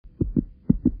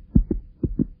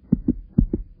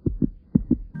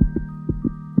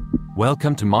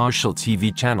Welcome to Marshell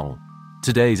TV channel.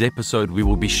 Today's episode we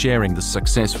will be sharing the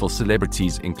successful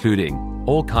celebrities, including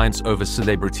all kinds of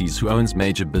celebrities who owns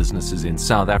major businesses in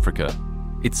South Africa.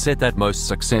 It's said that most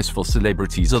successful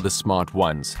celebrities are the smart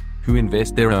ones, who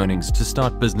invest their earnings to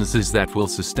start businesses that will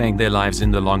sustain their lives in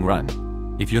the long run.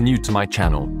 If you're new to my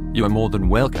channel, you are more than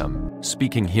welcome.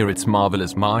 Speaking here it's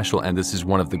Marvelous Marshall, and this is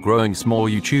one of the growing small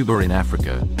YouTuber in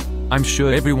Africa. I'm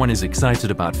sure everyone is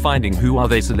excited about finding who are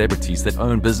they celebrities that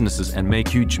own businesses and make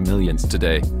huge millions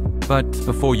today. But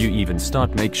before you even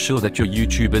start, make sure that your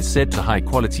YouTube is set to high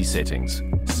quality settings,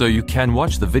 so you can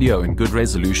watch the video in good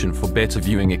resolution for better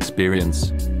viewing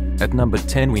experience. At number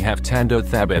 10 we have Thando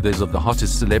Thabethe, of the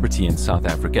hottest celebrity in South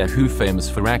Africa, who famous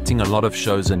for acting a lot of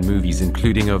shows and movies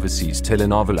including overseas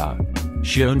telenovela.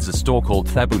 She owns a store called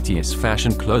Thabethe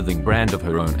fashion clothing brand of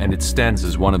her own, and it stands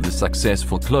as one of the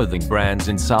successful clothing brands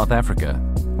in South Africa.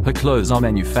 Her clothes are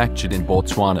manufactured in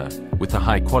Botswana, with the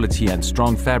high quality and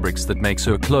strong fabrics that makes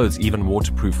her clothes even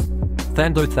waterproof.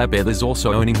 Thando Thabethe is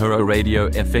also owning her own radio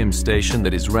FM station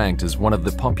that is ranked as one of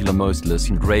the popular most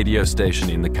listened radio station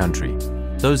in the country.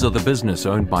 Those are the business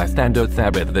owned by Thando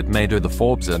Thabethe that made her the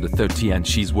Forbes Under 30, and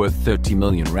she's worth 30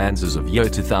 million rands as of year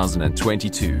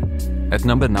 2022. At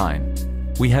number 9.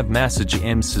 We have Masoja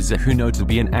Msiza, who known to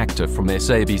be an actor from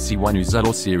SABC 1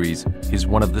 Uzalo series. He's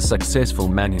one of the successful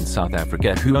men in South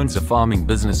Africa who owns a farming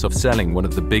business of selling one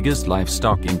of the biggest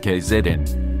livestock in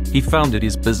KZN. He founded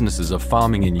his businesses of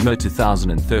farming in year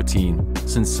 2013,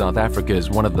 since South Africa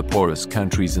is one of the poorest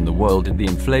countries in the world and the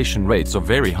inflation rates are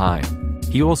very high.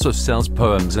 He also sells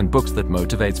poems and books that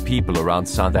motivates people around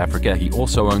South Africa. He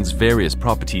also owns various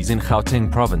properties in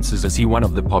Gauteng provinces, as he one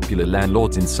of the popular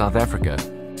landlords in South Africa.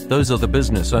 Those are the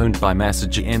business owned by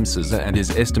Masoja Mkhize and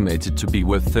is estimated to be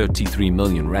worth 33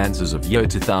 million rands as of year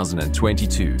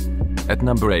 2022. At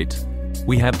number 8.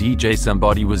 We have DJ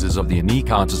Sumbody, was of the unique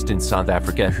artist in South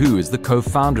Africa who is the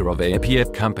co-founder of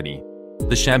APF company.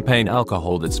 The champagne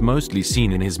alcohol that's mostly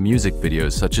seen in his music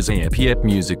videos, such as APF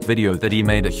music video that he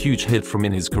made a huge hit from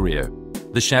in his career.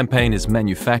 The champagne is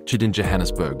manufactured in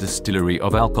Johannesburg distillery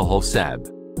of alcohol SAB.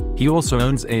 He also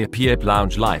owns APF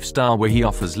Lounge Lifestyle, where he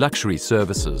offers luxury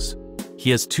services. He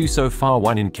has two so far,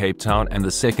 one in Cape Town and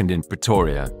the second in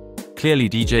Pretoria. Clearly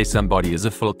DJ Sumbody is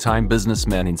a full-time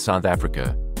businessman in South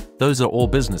Africa. Those are all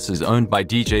businesses owned by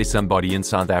DJ Sumbody in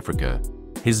South Africa.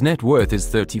 His net worth is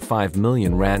 35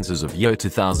 million rands as of year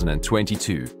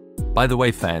 2022. By the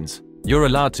way fans, you're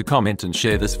allowed to comment and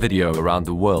share this video around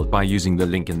the world by using the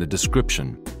link in the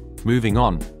description. Moving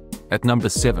on. At number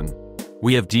 7.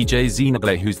 We have DJ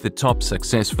Zinhle, who's the top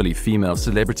successfully female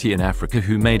celebrity in Africa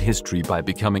who made history by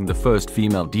becoming the first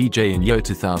female DJ in year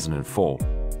 2004.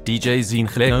 DJ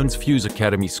Zinhle owns Fuse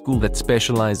Academy School that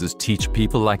specializes teach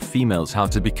people like females how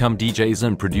to become DJs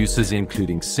and producers,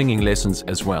 including singing lessons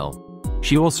as well.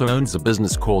 She also owns a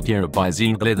business called Tira by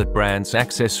Zinhle that brands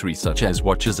accessories such as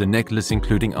watches and necklace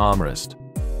including armrest.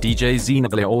 DJ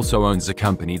Zinhle also owns a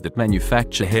company that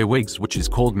manufacture hair wigs which is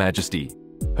called Majesty.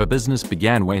 Her business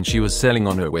began when she was selling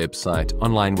on her website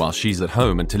online while she's at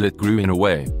home until it grew in a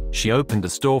way. She opened a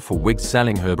store for wigs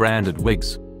selling her branded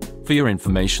wigs. For your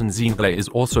information, Zinhle is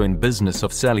also in business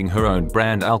of selling her own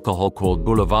brand alcohol called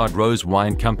Boulevard Rose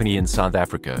Wine Company in South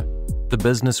Africa. The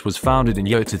business was founded in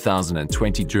year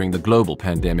 2020 during the global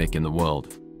pandemic in the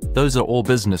world. Those are all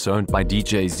business owned by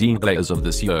DJ Zinhle as of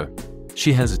this year.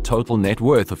 She has a total net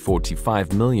worth of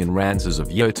 45 million rands as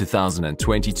of year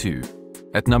 2022.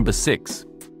 At number 6.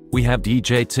 We have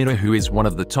DJ Tira, who is one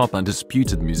of the top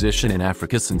undisputed musician in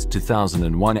Africa since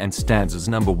 2001 and stands as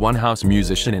number 1 house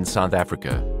musician in South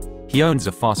Africa. He owns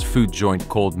a fast food joint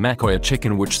called Masoja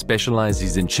Chicken which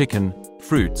specializes in chicken,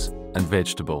 fruits, and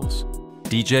vegetables.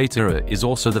 DJ Tira is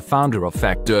also the founder of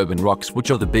Fact Durban Rocks,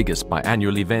 which are the biggest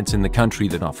biannual events in the country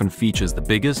that often features the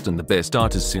biggest and the best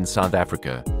artists in South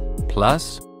Africa.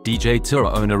 Plus, DJ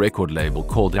Tira owns a record label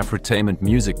called Afrotainment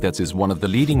Music that is one of the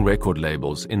leading record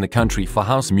labels in the country for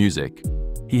house music.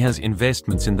 He has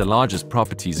investments in the largest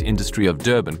properties industry of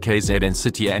Durban, KZN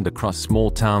city and across small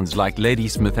towns like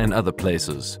Ladysmith and other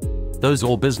places. Those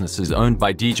all businesses owned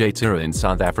by DJ Tira in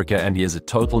South Africa, and he has a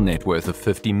total net worth of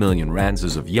 50 million rands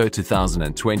as of year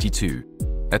 2022.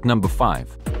 At number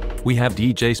 5. We have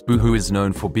DJ Spoo, who is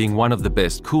known for being one of the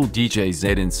best cool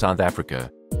DJs in South Africa.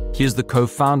 He is the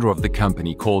co-founder of the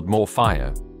company called More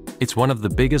Fire. It's one of the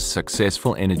biggest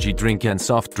successful energy drink and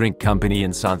soft drink company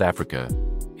in South Africa.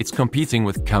 It's competing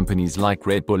with companies like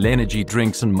Red Bull Energy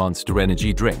Drinks and Monster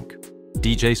Energy Drink.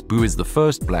 DJ Spoo is the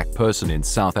first black person in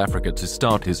South Africa to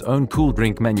start his own cool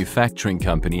drink manufacturing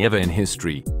company ever in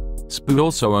history. Spoo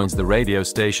also owns the radio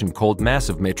station called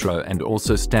Massive Metro and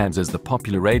also stands as the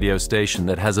popular radio station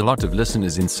that has a lot of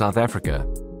listeners in South Africa.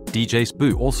 DJ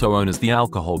Spoo also owns the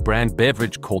alcohol brand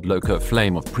beverage called Loco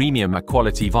Flame of premium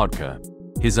quality vodka.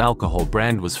 His alcohol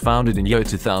brand was founded in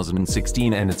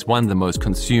 2016 and it's one of the most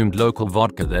consumed local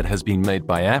vodka that has been made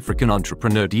by African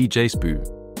entrepreneur DJ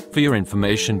Spoo. For your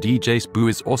information, DJ Spoo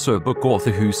is also a book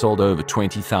author who sold over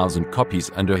 20,000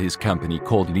 copies under his company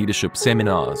called Leadership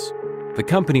Seminars. The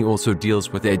company also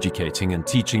deals with educating and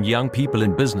teaching young people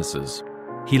in businesses.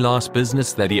 His last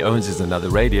business that he owns is another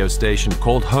radio station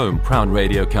called Home Crown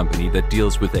Radio Company that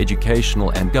deals with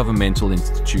educational and governmental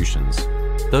institutions.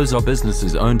 Those are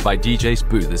businesses owned by DJ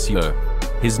Spoo this year.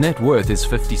 His net worth is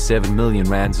 57 million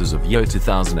rands as of year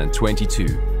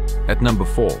 2022. At number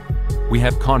 4, we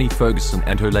have Connie Ferguson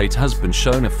and her late husband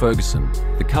Shauwn Ferguson.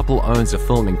 The couple owns a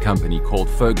filming company called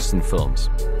Ferguson Films.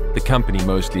 The company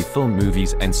mostly film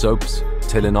movies and soaps,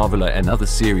 telenovela and other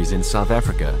series in South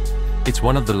Africa. It's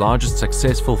one of the largest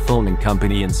successful filming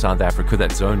company in South Africa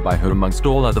that's owned by her amongst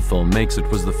all other filmmakers. It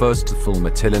was the first to film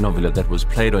a telenovela that was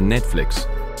played on Netflix.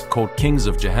 Called Kings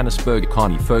of Johannesburg.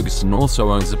 Connie Ferguson also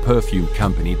owns a perfume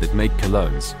company that make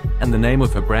colognes, and the name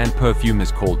of her brand perfume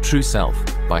is called True Self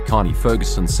by Connie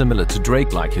Ferguson, similar to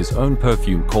Drake, like his own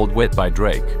perfume called Wet by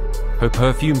Drake. Her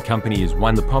perfume company is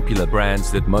one of the popular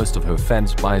brands that most of her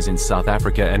fans buys in South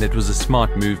Africa, and it was a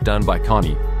smart move done by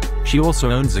Connie. She also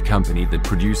owns a company that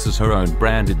produces her own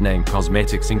branded name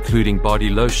cosmetics including body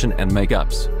lotion and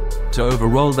makeups. To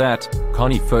overall that,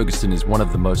 Connie Ferguson is one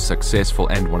of the most successful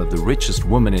and one of the richest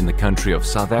women in the country of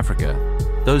South Africa.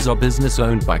 Those are business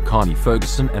owned by Connie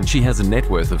Ferguson and she has a net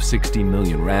worth of 60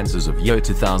 million rands as of year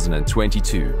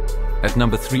 2022. At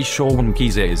number 3, Shauwn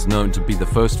Mkhize is known to be the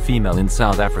first female in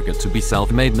South Africa to be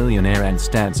self-made millionaire and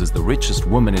stands as the richest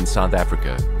woman in South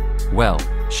Africa. Well,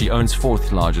 she owns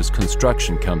 4th largest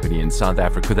construction company in South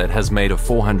Africa that has made a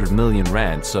 400 million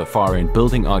rand so far in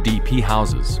building RDP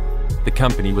houses. The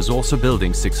company was also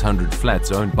building 600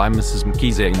 flats owned by Mrs.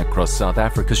 Mkhize across South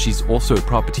Africa. She's also a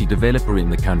property developer in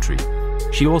the country.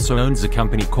 She also owns a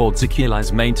company called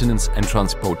Zinhle Maintenance and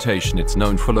Transportation. It's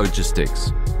known for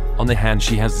logistics. On the hand,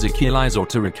 she has Zinhle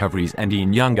Auto Recoveries and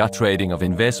Inyanga trading of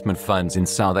investment funds in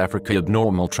South Africa,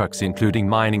 abnormal trucks including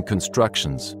mining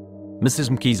constructions. Mrs.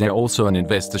 Mkhize also an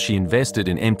investor. She invested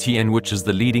in MTN, which is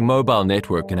the leading mobile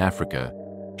network in Africa.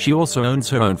 She also owns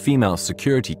her own female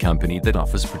security company that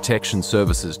offers protection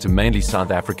services to mainly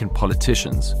South African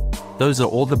politicians. Those are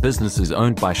all the businesses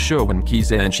owned by Shauwn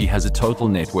Mkhize, and she has a total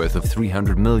net worth of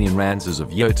 300 million rands as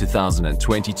of year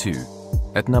 2022.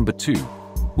 At number 2,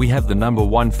 we have the number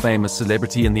 1 famous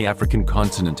celebrity in the African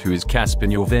continent, who is Cassper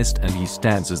Nyovest, and he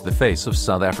stands as the face of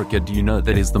South Africa. Do you know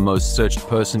that is the most searched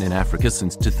person in Africa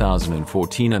since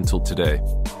 2014 until today?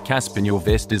 Cassper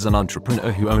Nyovest is an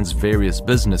entrepreneur who owns various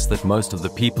businesses that most of the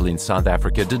people in South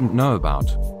Africa didn't know about.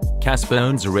 Cassper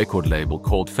owns a record label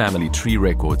called Family Tree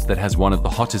Records that has one of the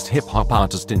hottest hip-hop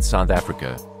artists in South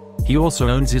Africa. He also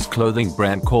owns his clothing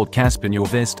brand called Cassper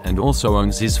Nyovest and also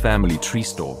owns his Family Tree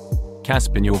store.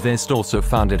 Cassper Nyovest also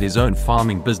founded his own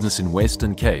farming business in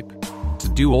Western Cape to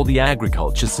do all the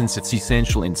agriculture, since it's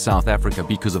essential in South Africa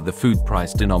because of the food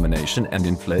price denomination and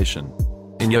inflation.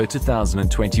 In year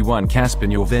 2021, Cassper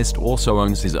Nyovest also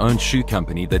owns his own shoe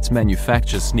company that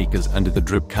manufactures sneakers under the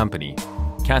Drip Company.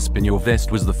 Cassper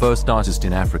Nyovest was the first artist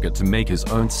in Africa to make his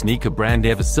own sneaker brand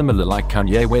ever, similar like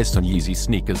Kanye West on Yeezy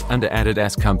sneakers under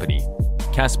Adidas Company.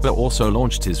 Cassper also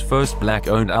launched his first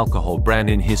black-owned alcohol brand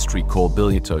in history called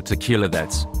Bilyato Tequila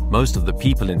that's most of the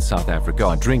people in South Africa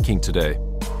are drinking today.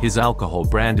 His alcohol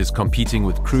brand is competing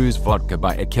with Cruise Vodka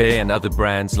by AK and other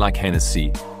brands like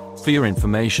Hennessy. For your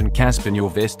information, Cassper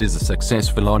Nyovest is a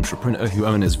successful entrepreneur who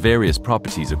owns various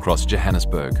properties across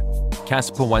Johannesburg.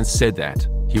 Cassper once said that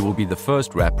he will be the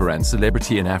first rapper and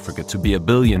celebrity in Africa to be a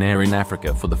billionaire in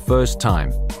Africa for the first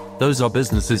time. Those are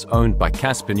businesses owned by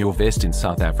Cassper Nyovest in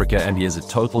South Africa, and he has a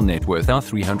total net worth of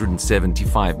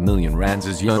 375 million rands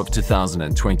as year of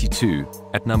 2022.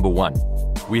 At number 1,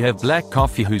 we have Black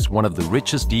Coffee, who's one of the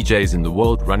richest DJs in the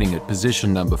world, running at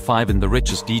position number 5 in the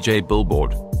richest DJ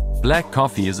billboard. Black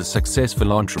Coffee is a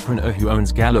successful entrepreneur who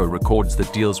owns Gallo Records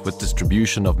that deals with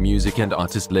distribution of music and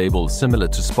artist labels similar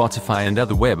to Spotify and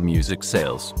other web music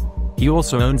sales. He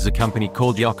also owns a company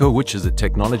called Yako, which is a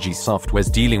technology software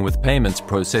dealing with payments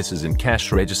processes in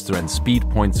cash register and speed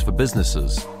points for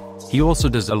businesses. He also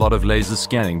does a lot of laser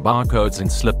scanning barcodes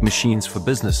and slip machines for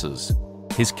businesses.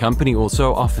 His company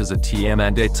also offers ATM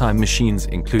and airtime machines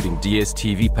including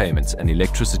DStv payments and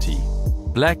electricity.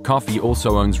 Black Coffee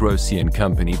also owns Rossi &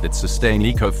 Company that sustain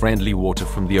eco-friendly water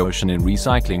from the ocean and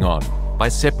recycling on by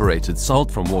separated salt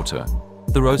from water.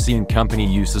 The Rosian company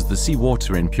uses the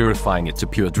seawater in purifying it to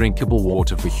pure drinkable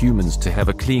water for humans to have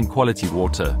a clean quality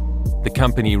water. The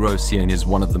company Rosian is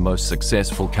one of the most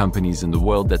successful companies in the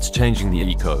world that's changing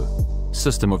the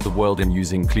ecosystem of the world in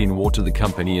using clean water. The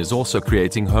company is also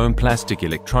creating home plastic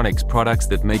electronics products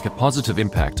that make a positive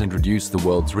impact and reduce the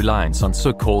world's reliance on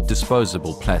so-called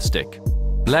disposable plastic.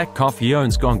 Black Coffee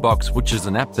owns Gongbox, which is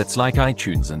an app that's like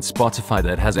iTunes and Spotify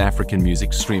that has African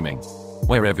music streaming.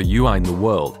 Wherever you are in the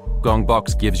world,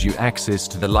 Gongbox gives you access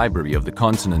to the library of the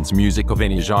continent's music of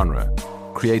any genre.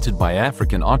 Created by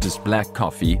African artist Black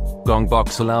Coffee,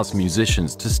 Gongbox allows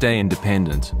musicians to stay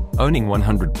independent, owning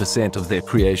 100% of their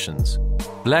creations.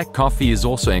 Black Coffee is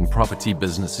also in property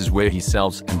businesses where he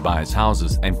sells and buys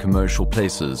houses and commercial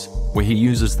places, where he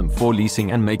uses them for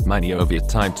leasing and make money over it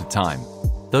time to time.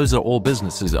 Those are all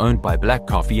businesses owned by Black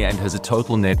Coffee and has a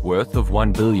total net worth of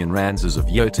 1 billion rands as of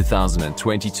year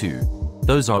 2022.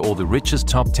 Those are all the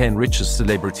top 10 richest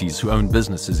celebrities who own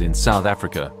businesses in South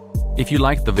Africa. If you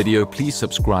liked the video, please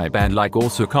subscribe and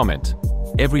also comment.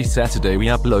 Every Saturday we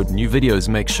upload new videos.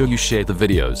 Make sure you share the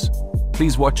videos.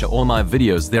 Please watch all my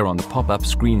videos there on the pop-up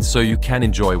screen so you can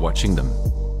enjoy watching them.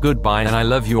 Goodbye, and I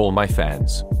love you all my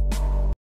fans.